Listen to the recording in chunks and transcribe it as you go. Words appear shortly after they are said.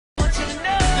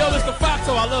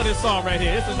So I love this song right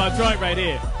here. This is my joint right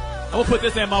here. I'm going to put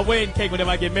this in my wedding cake whenever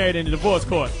I get married in the divorce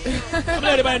court. I'm going to let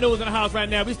everybody know who's in the house right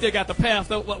now. We still got the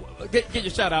pastor. Get your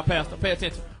shout out, pastor. Pay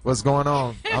attention. What's going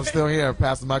on? I'm still here.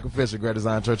 Pastor Michael Fisher, Great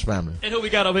Design Church family. And who we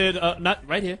got over here? Not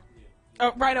right here.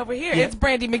 Right over here. Yeah. It's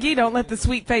Brandy McGee. Don't let the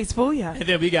sweet face fool you. And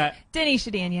then we got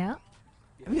Denisha Danielle.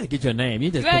 We gotta get your name. You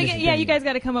just Yeah, you guys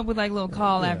got to come up with like a little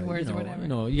call afterwards or whatever. You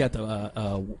know, you got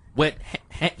the wet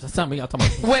something. You got talking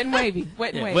about Wet and wavy.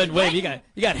 Wet and wavy. Wet and wavy.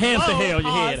 You got hamster hair on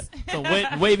your head. Some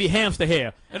wet and wavy hamster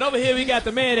hair. And over here we got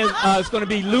the man that's going to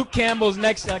be Luke Campbell's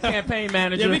next campaign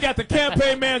manager. Yeah, we got the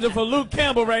campaign manager for Luke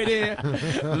Campbell right here.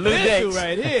 Luke Dex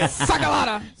right here.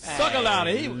 Suckalata.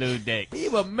 Suckalata. He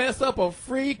will mess up a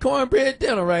free cornbread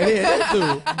dinner right here. That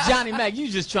dude. Johnny Mac, you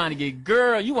just trying to get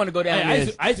girl. You want to go down there.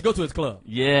 I used to go to his club.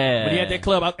 Yeah. But he had that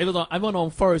club. I went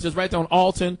on first. It's right there on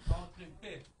Alton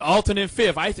and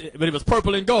Fifth. But it was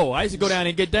purple and gold. I used to go down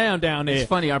and get down there. It's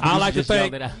funny. I like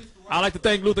to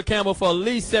thank Luther Campbell for at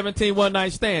least 17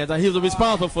 one-night stands. He was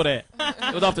responsible for that.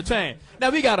 It was off the chain.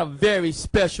 Now, we got a very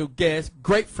special guest,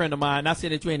 great friend of mine. Not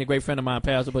saying that you ain't a great friend of mine,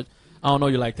 Pastor, but I don't know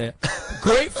you like that.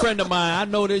 Great friend of mine. I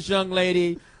know this young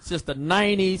lady since the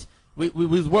 90s. We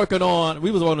was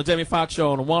on the Jamie Foxx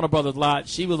show on the Warner Brothers lot.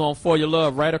 She was on For Your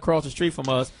Love right across the street from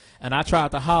us, and I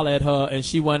tried to holler at her, and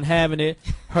she wasn't having it.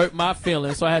 Hurt my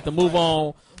feelings, so I had to move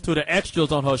on to the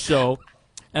extras on her show.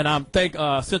 And I'm thank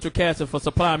Central Casting for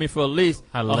supplying me for at least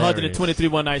 123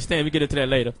 one-night stands. We get into that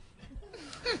later.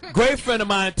 Great friend of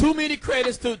mine. Too many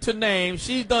credits to name.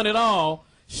 She's done it all.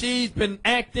 She's been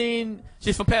acting.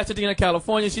 She's from Pasadena,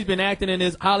 California. She's been acting in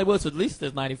this Hollywood at least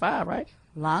since 95, right?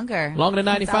 Longer. Longer than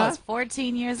 95? I was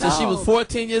 14 years old. So she was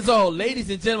 14 years old. Ladies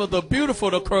and gentlemen, the beautiful,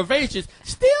 the curvaceous,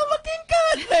 still looking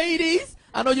good, ladies.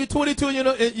 I know you're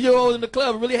 22-year-old in the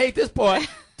club and really hate this part.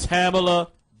 Tamala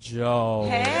Joe.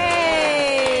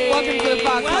 Hey. Welcome to the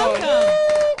Foxxhole. Welcome.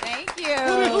 Thank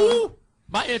you.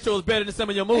 My intro is better than some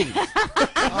of your movies.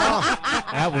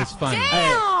 That was funny.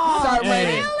 Damn.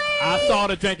 Hey, I saw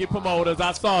the drinking promoters.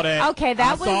 I saw that. Okay,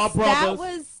 that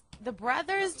was the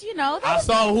brothers, you know. I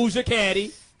saw Who's Your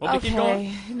Caddy. Keep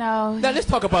going? No. Now let's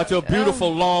talk about your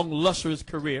beautiful, long, lustrous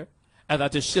career. As I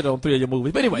just shit on 3 of your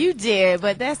movies. But anyway. You did,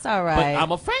 but that's all right. But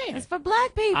I'm a fan. It's for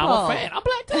black people. I'm a fan. I'm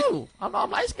black too. I'm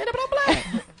light-skinned, but I'm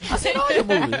black. I've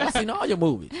seen all your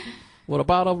movies. What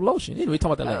about a lotion? Anyway,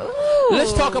 talk about that later. Ooh.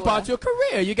 Let's talk about your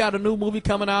career. You got a new movie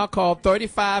coming out called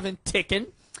 35 and Ticking.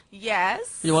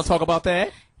 Yes. You want to talk about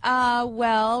that?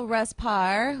 Well, Russ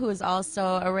Parr, who is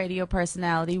also a radio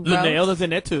personality. Luenell is in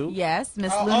there too. Yes,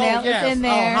 Miss Luenell is in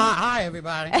there. Hi,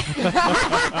 everybody.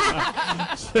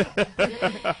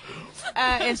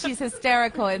 And she's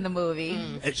hysterical in the movie.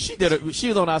 And she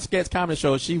was on our sketch comedy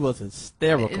show. She was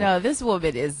hysterical. No, this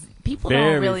woman is. People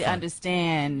Very don't really funny.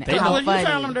 understand Well, how you funny.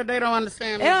 tell them that they don't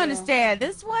understand. They don't understand.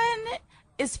 This one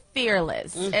is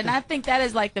fearless, and I think that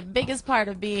is like the biggest part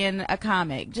of being a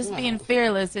comic. Just being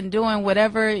fearless and doing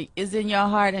whatever is in your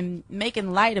heart and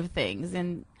making light of things.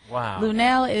 And Wow.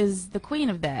 Luenell is the queen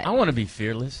of that. I want to be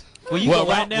fearless. Well,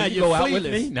 right now you're you're out with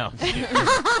fleeless. me? No.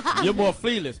 You're more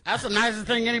fleeless. That's the nicest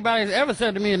thing anybody's ever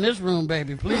said to me in this room,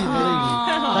 baby. Please believe me.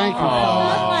 Thank you.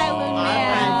 Bye, Luenell.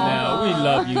 Now, we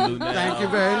love you, Luenell. Thank you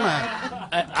very much.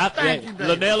 Thank you,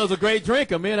 baby. Luenell is a great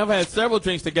drinker, man. I've had several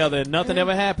drinks together and nothing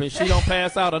ever happens. She don't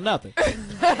pass out or nothing.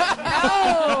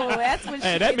 No, that's what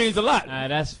Hey, that means a lot.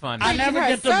 That's funny. I never her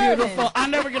get the sermon. beautiful. I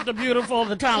never get the beautiful,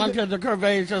 the talented, the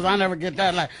curvaceous. I never get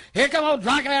that. Like, here come old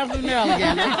drunken ass Luenell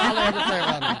again. That's all I ever say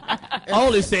about me. I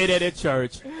only say that at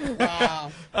church.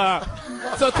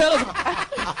 So tell us.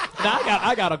 Now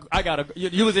I got a.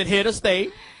 You was in Head of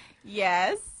State.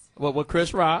 Yes. With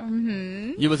Chris Rock.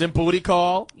 Mm-hmm. You was in Booty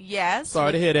Call. Yes.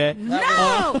 Sorry to hear that.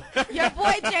 No, your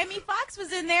boy Jamie Foxx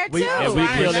was in there too. We kill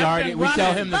We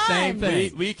tell him the same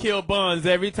thing. We kill Buns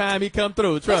every time he come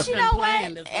through. Trust But me. you know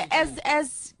what?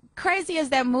 As crazy as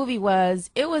that movie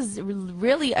was, it was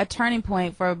really a turning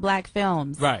point for black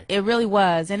films. Right. It really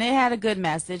was, and it had a good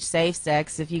message: safe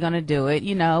sex if you're gonna do it,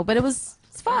 you know. But it's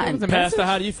fun. Pastor,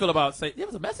 how do you feel about there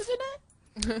was a message in that?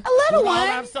 A little All one.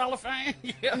 that cellophane.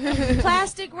 Yeah.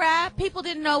 Plastic wrap. People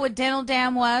didn't know what dental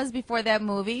dam was before that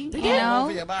movie. You know.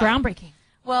 Groundbreaking.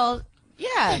 Well,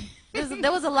 yeah.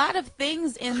 There was a lot of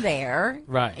things in there.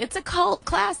 Right. It's a cult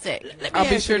classic. I'll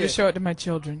be sure to show it to my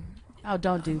children. Oh,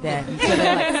 don't do that until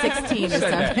they're like 16 or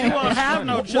something. You won't have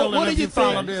no children What do if you you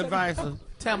follow think? the advice.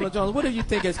 Tamala Jones, what do you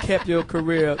think has kept your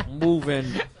career moving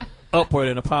upward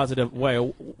in a positive way?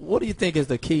 What do you think is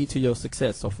the key to your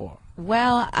success so far?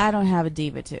 Well, I don't have a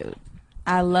divitude.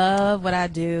 I love what I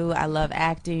do. I love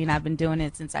acting. I've been doing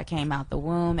it since I came out the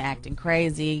womb, acting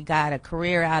crazy, got a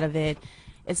career out of it.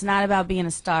 it's not about being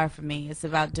a star for me. It's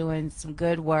about doing some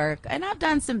good work. And I've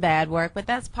done some bad work, but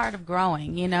that's part of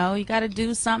growing, you know? You got to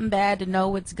do something bad to know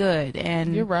what's good.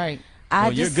 And You're right.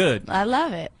 You're good. I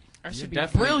love it. I should You're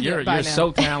be brilliant by You're now.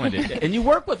 so talented. And you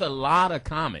work with a lot of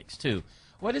comics, too.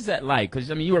 What is that like? Because,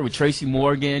 I mean, you work with Tracy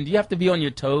Morgan. Do you have to be on your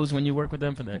toes when you work with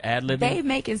them for the ad-libbing? They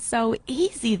make it so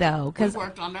easy, though. We Cause,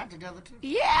 worked on that together, too.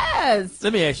 yes.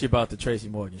 Let me ask you about the Tracy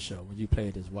Morgan show when you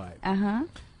played his wife. Uh-huh.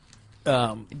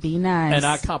 Be nice. And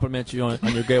I compliment you on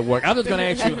your good work. I'm just going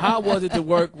to ask you, how was it to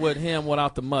work with him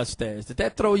without the mustache? Did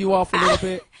that throw you off a little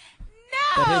bit?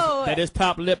 No. That his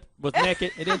top lip was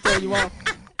naked? It didn't throw you off?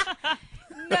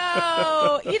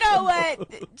 No, you know what?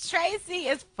 Tracy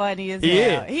is funny as He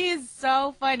hell. is. He is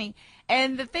so funny.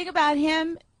 And the thing about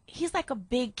him, he's like a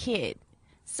big kid.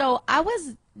 So I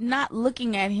was not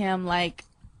looking at him like,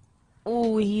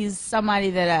 oh, he's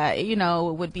somebody that I, you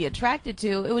know, would be attracted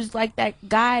to. It was like that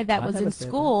guy that was never in said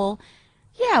school.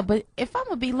 Yeah, but if I'm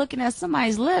gonna be looking at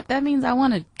somebody's lip, that means I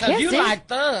want to Because kiss you it. like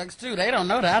thugs, too. They don't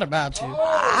know that about you.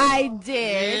 I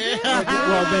did. Well,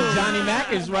 then Johnny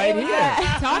Mac is right here.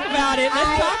 Talk about it.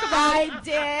 Let's talk about it. I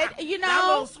did. You That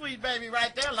little know, sweet baby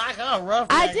right there, like her rough.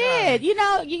 I neck, did. You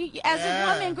know, as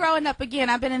Yeah. a woman growing up, again,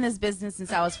 I've been in this business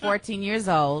since I was 14 years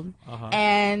old, Uh-huh.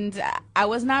 and I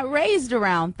was not raised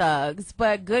around thugs,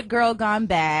 but good girl gone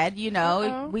bad. You know,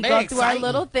 Uh-oh. we They go through our exciting.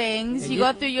 little things. You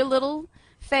go through your little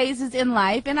phases in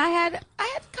life, and I had a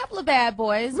couple of bad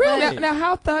boys. Now, but now,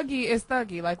 how thuggy is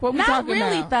thuggy? Like, what we not talking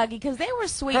really about? thuggy, because they were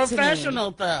sweet to me.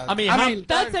 Professional thugs. I mean, how- Thugs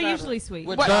thugs are that usually sweet.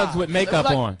 with What- Thugs jobs. with makeup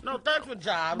Like- on. No, thugs with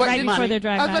jobs. But Right did- before their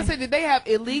drive I was by. gonna say, did they have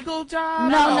illegal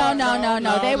jobs?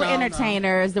 No. They were no.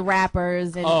 entertainers, the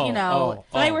rappers, and Oh, you know.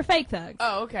 So they were fake thugs.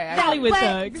 Oh, okay. Hollywood but,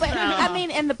 thugs. But, I mean,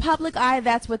 in the public eye,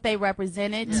 that's what they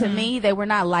represented. To me, they were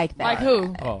not like that. Like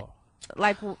who? Oh.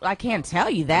 Like, I can't tell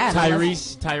you that.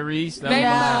 Tyrese. that No, Name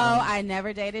was- I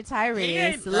never dated He ain't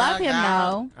Tyrese. Love thugged him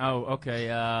out. though. Oh,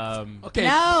 okay. Okay.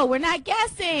 No, we're not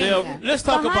guessing. Bill, let's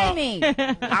talk Behind about-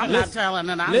 me. I'm not telling,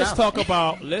 and I Let's know. talk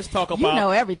about. Let's talk You know about.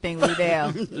 everything,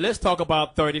 Liddell. Let's talk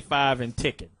about 35 and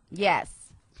ticking. Yes.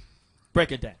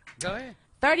 Break it down. Go ahead.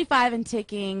 35 and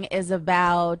Ticking is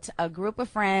about a group of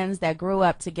friends that grew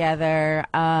up together.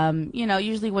 You know,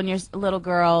 usually when you're a little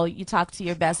girl, you talk to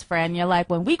your best friend. You're like,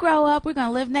 when we grow up, we're going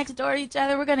to live next door to each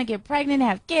other. We're going to get pregnant,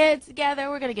 have kids together.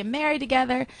 We're going to get married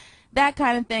together, that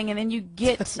kind of thing. And then you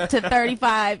get to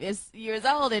 35 years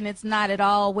old, and it's not at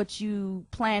all what you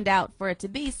planned out for it to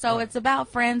be. So it's about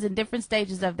friends in different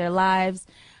stages of their lives.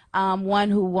 One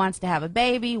who wants to have a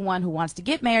baby, one who wants to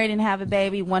get married and have a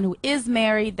baby, one who is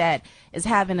married that is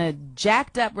having a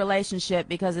jacked up relationship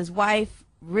because his wife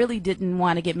really didn't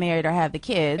want to get married or have the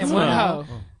kids. And one hoe.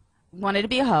 Wanted to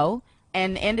be a hoe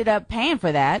and ended up paying for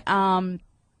that. And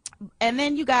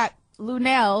then you got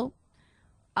Lunel,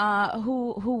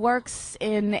 who works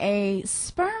in a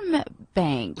sperm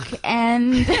bank,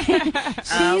 and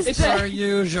she's Per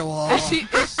usual. Is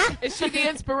she the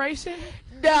inspiration?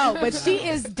 no, but she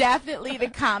is definitely the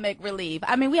comic relief.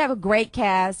 I mean, we have a great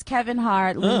cast: Kevin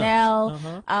Hart, Lunel,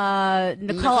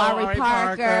 Nicole Ari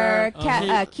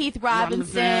Parker, Keith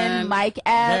Robinson, Mike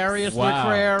Epps, Darius Wow.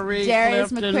 McCrary, Darius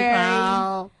Clifton McCrary,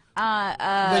 Powell,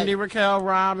 Wendy Raquel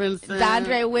Robinson,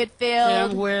 Dondre Whitfield.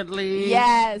 Tim Whitley.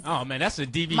 Yes. Oh man, that's a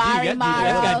DVD. Mari That's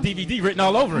Morrow. got DVD written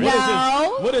all over it.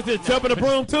 No. What is it? Jumping the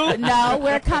broom too? No,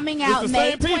 we're coming out the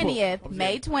May same people. 20th.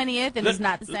 May 20th, and it's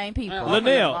not the same people.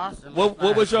 Linnell,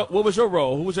 what was your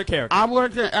role? Who was your character? I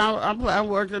worked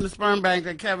in the sperm bank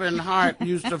that Kevin Hart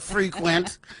used to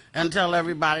frequent and tell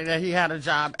everybody that he had a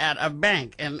job at a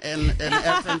bank, and in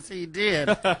essence he did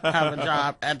have a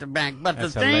job at the bank. But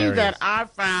That's the thing hilarious. that I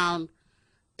found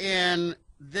in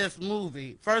this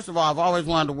movie, first of all, I've always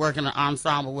wanted to work in an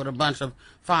ensemble with a bunch of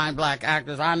fine black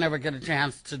actors. I never get a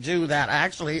chance to do that.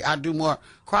 Actually, I do more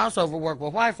crossover work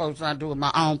with white folks than I do with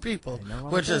my own people,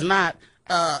 which is not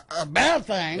a bad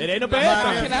thing. It ain't a bad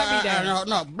But thing. it's,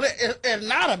 Cannot be done. it's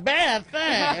not a bad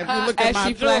thing if you look at As my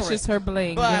she jewelry. flashes her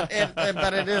bling. But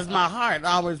it is my heart.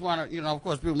 I always want to, of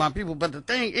course, be with my people. But the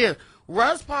thing is,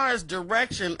 Russ Parr's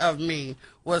direction of me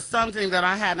was something that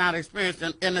I had not experienced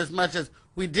in as much as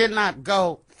we did not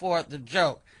go for the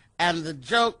joke. And the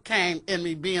joke came in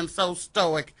me being so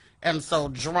stoic and so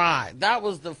dry. That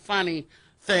was the funny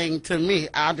thing to me.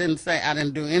 I didn't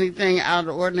do anything out of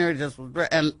the ordinary, just was great.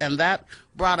 And that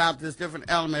brought out this different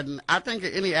element. And I think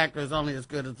any actor is only as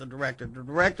good as the director. The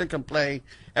director can play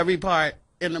every part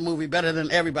in the movie better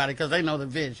than everybody because they know the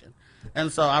vision.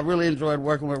 And so I really enjoyed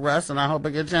working with Russ, and I hope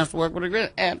I get a chance to work with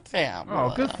a and Tam.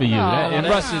 Oh, good for you. And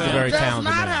Russ is a very Does talented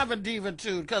not man. have a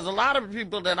diva-tude, because a lot of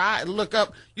people that I look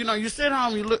up, you sit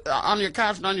home, you look on your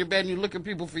couch and on your bed, and you look at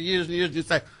people for years and years, and you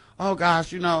say, oh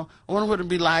gosh, I wonder what it'd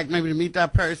be like maybe to meet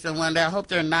that person one day. I hope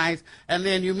they're nice. And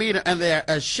then you meet them and they're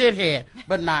a shithead,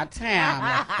 but not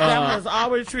Tamla. Tamla's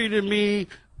always treated me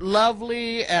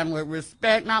lovely and with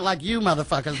respect, not like you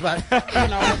motherfuckers, but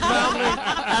with lovely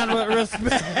and with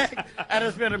respect. And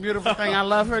it's been a beautiful thing. I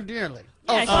love her dearly.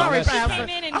 Yeah, Sorry, she Pastor.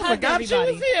 came in and I hugged forgot she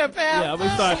everybody. was here, Pastor. Yeah, we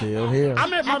start. Still here. I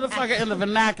meant motherfucker in the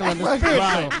vernacular, in the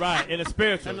spiritual. Right, in the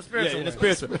spiritual. In the spiritual Yeah, in the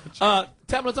way. spiritual.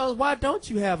 Tamla Jones, why don't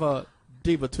you have a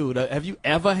diva-tude? Have you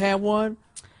ever had one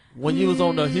when you was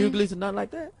on the Hughleys and nothing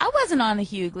like that? I wasn't on the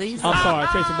Hughleys. I'm sorry,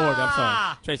 Tracy Morgan. I'm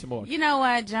sorry, Tracy Morgan. You know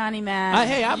what, Johnny man?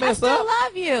 Hey, I I messed still up.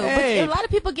 love you. Hey, But a lot of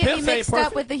people get Pimp me ain't mixed perfect.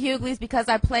 up with the Hughleys because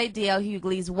I played D.L.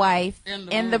 Hughley's wife In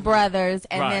the in The movie. Brothers,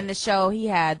 and Right. then the show he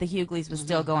had, the Hughleys, was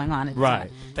still going on at the Right.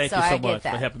 time. Thank So you I so get much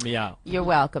that. for helping me out. You're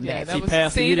welcome, Yeah, babe. that See, was,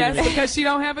 Pastor, see you didn't that's even- because she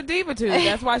don't have a diva too.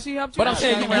 That's why she helped you. But I'm out.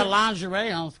 saying She you wear went-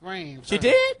 lingerie on screen. She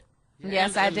did?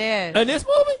 Yes, I did. In this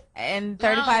movie? And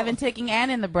 35 No. and Ticking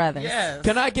and in The Brothers. Yes.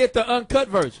 Can I get the uncut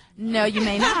version? No, you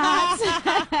may not.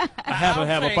 I haven't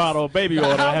have a bottle of baby oil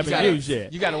I haven't used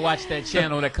yet. You got to watch that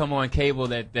channel that come on cable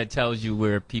that tells you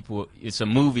where people. It's a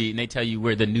movie and they tell you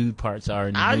where the nude parts are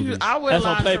in the movie. I wear That's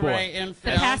on Playboy. lingerie in The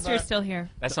film. pastor is but still here.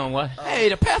 That's on what? Hey,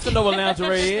 the pastor know what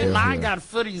lingerie is. Mine got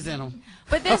footies in them.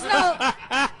 But there's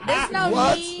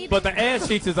no need. But the ass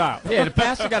cheeks is out. Yeah, the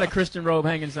pastor got a Christian robe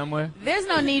hanging somewhere. There's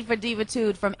no need for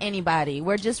divitude from anybody.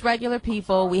 We're just regular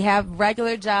people. We have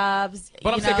regular jobs.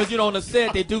 But I'm saying because on the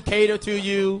set they do cater to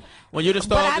you when you're the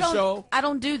star of the show. I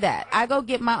don't do that. I go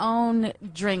get my own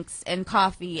drinks and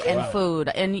coffee and food.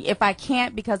 And if I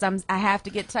can't because I have to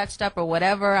get touched up or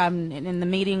whatever, I'm in the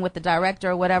meeting with the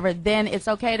director or whatever, then it's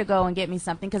okay to go and get me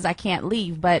something because I can't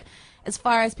leave. But as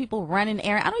far as people running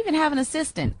errands, I don't even have an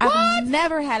assistant. I've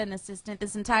never had an assistant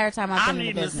this entire time I've I been in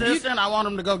need the an business. assistant. I want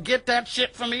him to go get that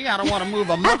shit for me. I don't want to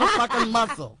move a motherfucking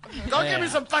muscle. Go give me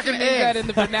some fucking Need that in eggs.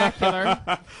 the vernacular.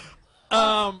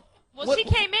 Well, she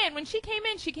came in. When she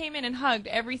came in and hugged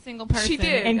every single person. She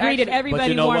did, and greeted actually. everybody But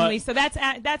you know warmly. what? So that's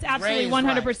absolutely Raised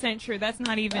 100% true. That's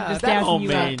not even just that gassing don't you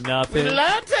mean up. nothing.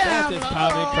 Love That's Tamla. just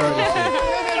common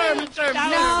courtesy.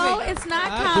 No, it's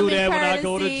not I common do that when I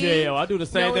go to courtesy. jail. I do the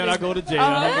same No, thing it when I isn't. go to jail.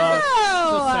 Oh.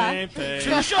 It's the same thing.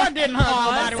 Too Short didn't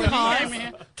hug nobody when he came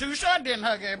in. Too Short didn't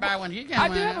hug everybody when he came I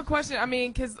in. do have a question. I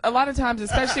mean, because a lot of times,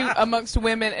 especially amongst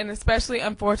women, and especially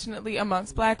unfortunately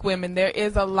amongst black women, there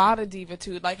is a lot of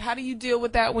divitude. Like, how do you deal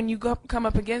with that when you come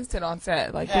up against it on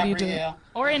set? Like, what do you do? Gabrielle.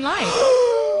 Or in life.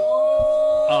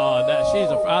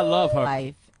 Oh, I love her.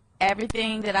 Life.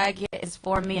 Everything that I get is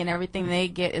for me, and everything they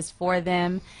get is for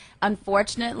them.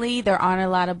 Unfortunately, there aren't a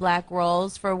lot of black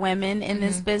roles for women in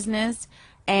this business,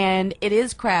 and it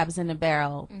is crabs in a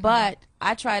barrel. But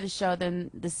I try to show them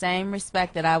the same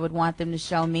respect that I would want them to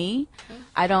show me.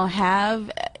 I don't have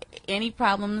any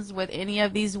problems with any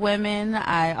of these women.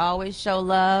 I always show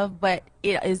love, but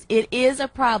it is a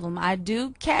problem. I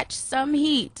do catch some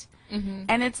heat,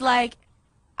 and it's like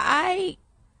I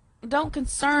don't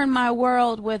concern my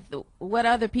world with what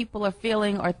other people are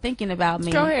feeling or thinking about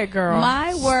me. Go ahead, girl.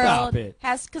 My world it.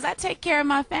 has, because I take care of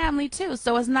my family too,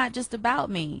 so it's not just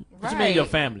about me. What you mean your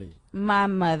family? My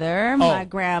mother, my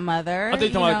grandmother. I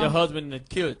think you you're talking about know. your husband and the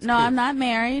kids. No, I'm not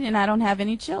married and I don't have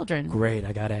any children. Great,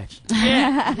 I got action.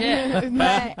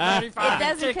 But 35 it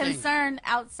doesn't ticking. concern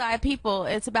outside people.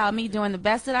 It's about me doing the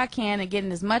best that I can and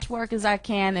getting as much work as I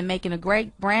can and making a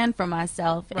great brand for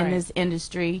myself in Right. this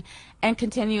industry and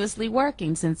continuously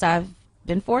working. Since I've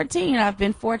been 14, I've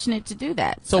been fortunate to do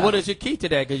that. So what is your key to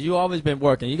that? Because you always been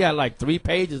working. You got like 3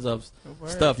 pages of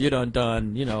stuff you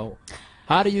done, you know.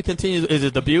 How do you continue? Is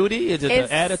it the beauty? Is it It's-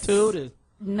 the attitude? Is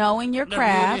Knowing your The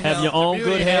craft. beauty Have your helps, own the good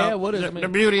beauty hair? helps, What is it? the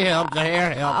beauty helps, the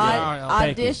hair helps.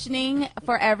 Thank you. Auditioning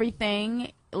for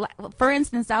everything. For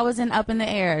instance, I was in Up in the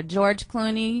Air. George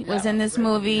Clooney was in this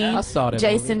movie. I saw that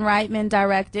Jason Reitman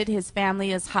directed. His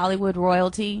family is Hollywood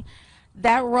royalty.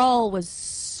 That role was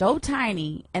so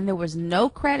tiny, and there was no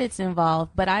credits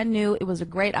involved, but I knew it was a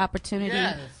great opportunity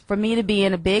Yes. for me to be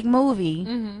in a big movie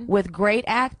with great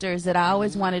actors that I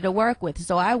always wanted to work with.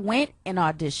 So I went and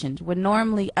auditioned when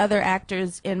normally other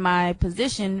actors in my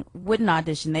position wouldn't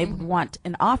audition. They would want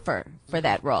an offer for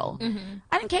that role.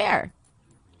 I didn't care.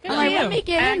 I'm like, let me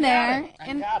get in there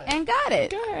and got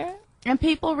it. And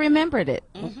people remembered it.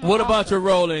 What about your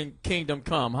role in Kingdom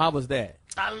Come? How was that?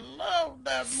 I love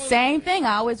that movie. Same thing.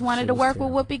 I always wanted to work with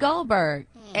Whoopi Goldberg.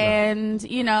 And,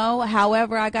 you know,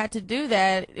 however I got to do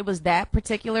that, it was that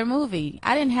particular movie.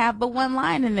 I didn't have but one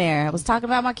line in there. I was talking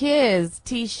about my kids,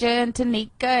 Tisha and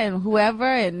Tanika and whoever,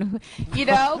 and, you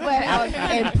know, but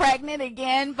and pregnant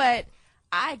again. But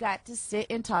I got to sit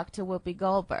and talk to Whoopi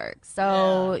Goldberg.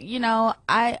 So, you know,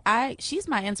 she's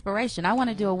my inspiration. I want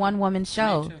to do a one-woman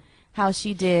show, how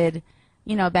she did,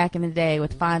 you know, back in the day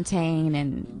with Fontaine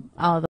and all the